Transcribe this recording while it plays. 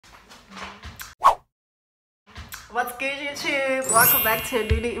What's good, YouTube? Welcome back to a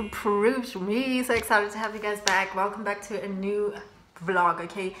newly improved me. So excited to have you guys back. Welcome back to a new vlog.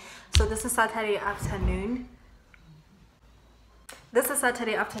 Okay, so this is Saturday afternoon.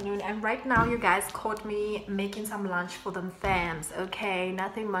 And right now you guys caught me making some lunch for them fams. Okay,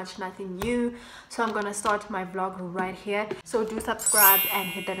 nothing much, nothing new. So I'm gonna start my vlog right here. So do subscribe and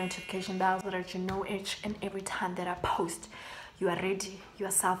hit that notification bell so that you know each and every time that I post. You are ready, you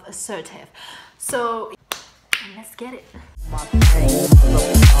are self-assertive. So let's get it.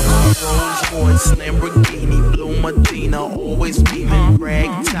 Lamborghini, blue Medina, always beaming,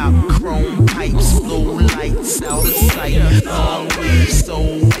 rag top, chrome pipes, blue lights out of sight, long way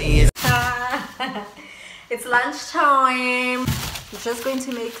so thin. It's lunchtime. I'm just going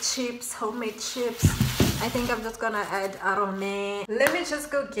to make chips, homemade chips. I think I'm just gonna add arome. Let me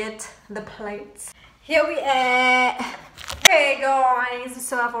just go get the plates. Here we are. Hey guys,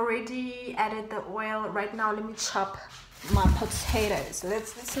 so I've already added the oil. Right now let me chop my potatoes.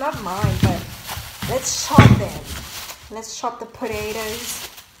 It's not mine, but let's chop them. Let's chop the potatoes.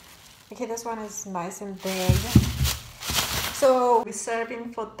 Okay, this one is nice and big. So we're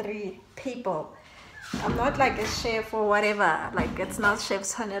serving for 3 people. I'm not like a chef or whatever, like it's not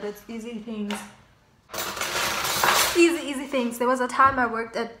chef's honey, it's easy things. Easy things. There was a time I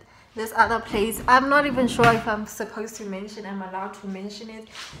worked at this other place. I'm not even sure if I'm supposed to mention, I'm allowed to mention it.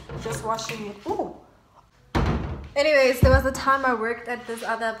 Just watching it. Ooh. Anyways, there was a time I worked at this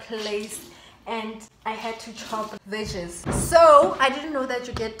other place and I had to chop veggies. So I didn't know that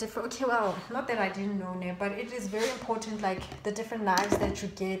you get different, okay, well, not that I didn't know, but it is very important, like the different knives that you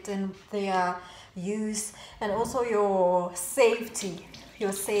get and their use, and also your safety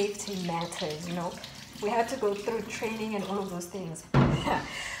matters, you know. We had to go through training and all of those things.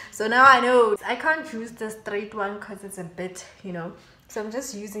 So now I know I can't use the straight one because it's a bit, you know, so I'm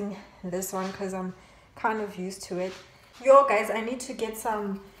just using this one because I'm kind of used to it. Yo guys, I need to get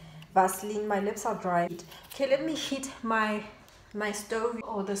some Vaseline. My lips are dry. Okay, let me heat my stove,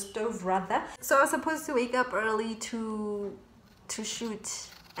 or the stove rather. So I was supposed to wake up early to shoot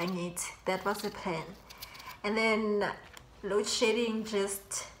Angit. That was the plan, and then load shedding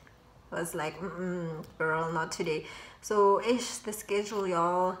just was like, girl, not today. So the schedule,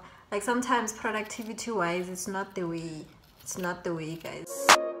 y'all, like sometimes productivity wise it's not the way guys.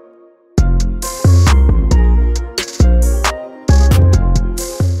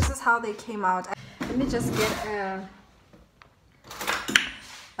 This is how they came out. Let me just get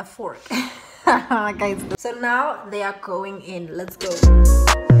a fork. Guys, so now they are going in. Let's go.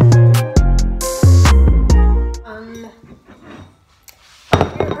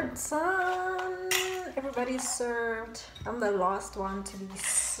 Everybody's served. I'm the last one to be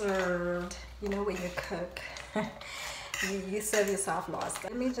served. You know, when you cook, you serve yourself last.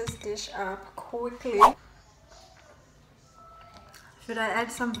 Let me just dish up quickly. Should I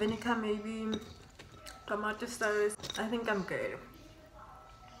add some vinegar, maybe tomato sauce? I think I'm good.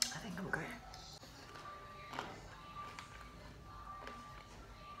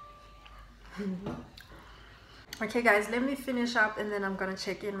 Okay guys, let me finish up and then I'm gonna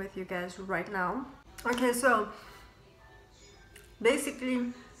check in with you guys right now. Okay, so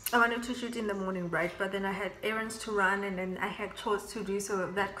basically I wanted to shoot in the morning, right? But then I had errands to run and then I had chores to do, so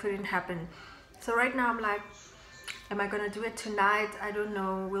that couldn't happen. So right now I'm like, am I gonna do it tonight? I don't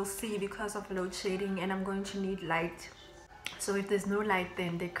know, we'll see, because of load shedding and I'm going to need light. So if there's no light,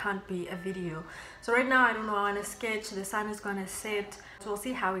 then there can't be a video. So right now I don't know, I want to sketch. The sun is gonna set, so we'll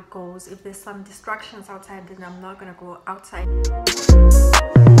see how it goes. If there's some distractions outside, then I'm not gonna go outside.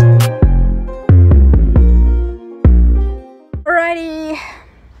 Alrighty,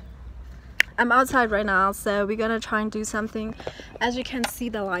 I'm outside right now, so we're gonna try and do something. As you can see,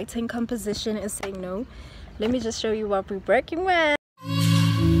 the lighting composition is saying no. Let me just show you what we're working with.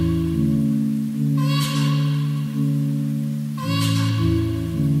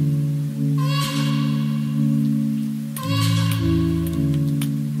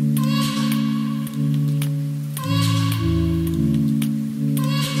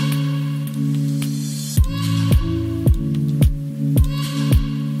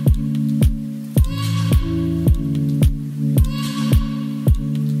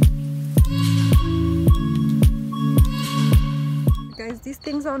 These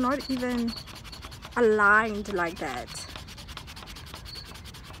things are not even aligned like that.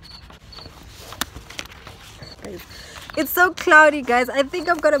 It's so cloudy, guys. I think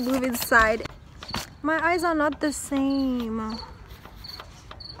I'm gonna move inside. My eyes are not the same.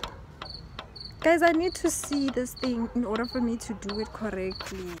 Guys, I need to see this thing in order for me to do it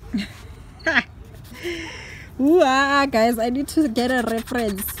correctly. Guys, I need to get a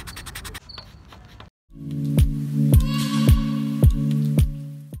reference.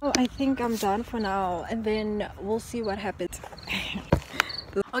 I think I'm done for now, and then we'll see what happens.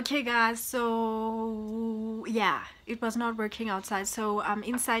 Okay guys, so yeah, it was not working outside, so I'm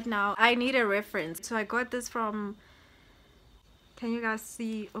inside now. I need a reference, so I got this from, can you guys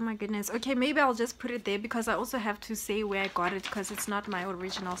see? Oh my goodness. Okay, maybe I'll just put it there because I also have to say where I got it because it's not my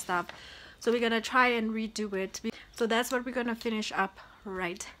original stuff. So we're gonna try and redo it. So that's what we're gonna finish up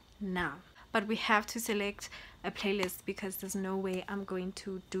right now, but we have to select a playlist because there's no way I'm going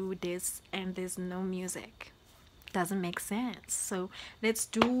to do this and there's no music. Doesn't make sense. So let's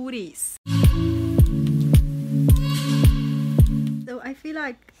do this. So I feel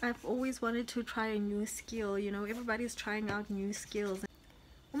like I've always wanted to try a new skill, you know, everybody's trying out new skills.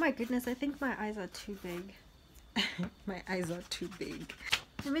 Oh my goodness, I think my eyes are too big. My eyes are too big.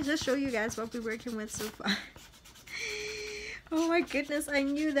 Let me just show you guys what we're working with so far. Oh my goodness, I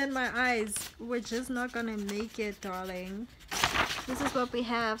knew that my eyes were just not gonna make it, darling. This is what we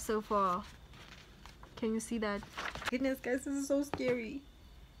have so far. Can you see that? Goodness, guys, this is so scary.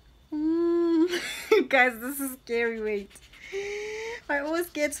 Guys, this is scary. Wait. I always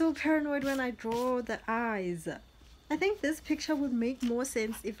get so paranoid when I draw the eyes. I think this picture would make more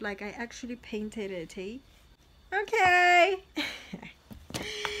sense if like I actually painted it, hey? Okay.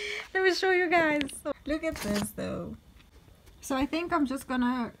 Let me show you guys. So, look at this though. So I think I'm just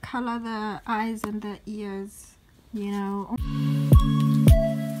gonna color the eyes and the ears, you know.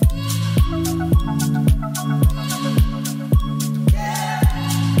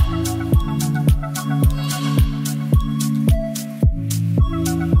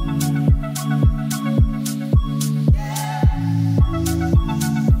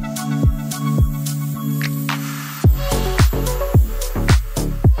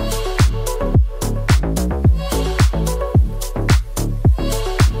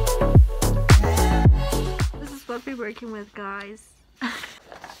 Working with, guys.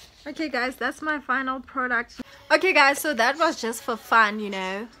 Okay guys, that's my final product. Okay guys, so that was just for fun, you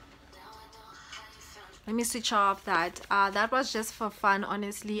know. Let me switch off that. That was just for fun,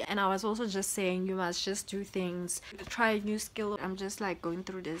 honestly, and I was also just saying you must just do things, try a new skill. I'm just like going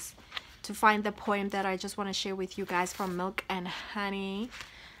through this to find the poem that I just want to share with you guys from Milk and Honey.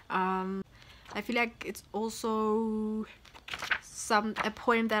 I feel like it's also a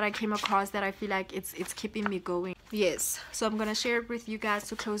poem that I came across that I feel like it's keeping me going. Yes, so I'm gonna share it with you guys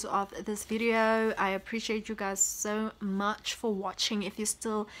to close off this video. I appreciate you guys so much for watching if you're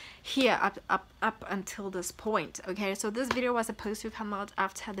still here up until this point. Okay, so this video was supposed to come out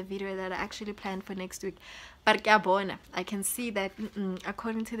after the video that I actually planned for next week, but I can see that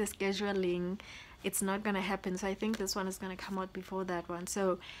according to the scheduling it's not gonna happen, so I think this one is gonna come out before that one.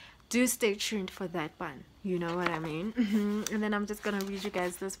 So do stay tuned for that one, you know what I mean. And then I'm just gonna read you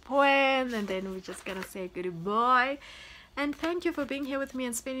guys this poem, and then we're just gonna say goodbye. And thank you for being here with me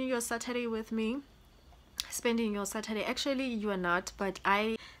and spending your Saturday with me. Actually you are not, but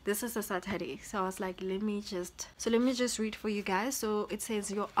this is a Saturday, so I was like, let me just read for you guys. So it says,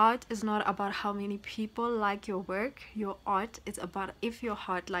 your art is not about how many people like your work. Your art is about if your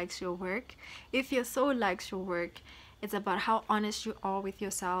heart likes your work, if your soul likes your work. It's about how honest you are with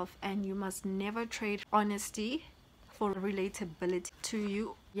yourself, and you must never trade honesty for relatability. To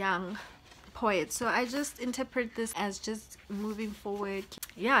you young poet. So I just interpret this as just moving forward.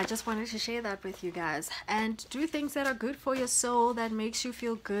 Yeah, I just wanted to share that with you guys, and do things that are good for your soul, that makes you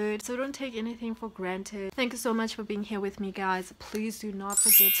feel good. So don't take anything for granted. Thank you so much for being here with me, guys. Please do not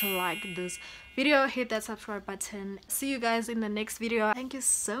forget to like this video, hit that subscribe button. See you guys in the next video. Thank you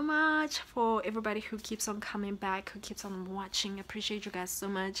so much for everybody who keeps on coming back, who keeps on watching. Appreciate you guys so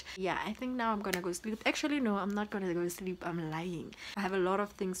much. Yeah, I think now I'm gonna go sleep. Actually no, I'm not gonna go sleep, I'm lying. I have a lot of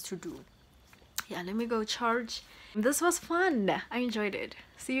things to do. Yeah, let me go charge. This was fun. I enjoyed it.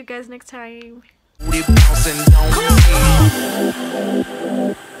 See you guys next time. Booty bouncing,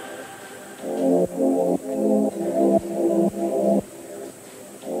 don't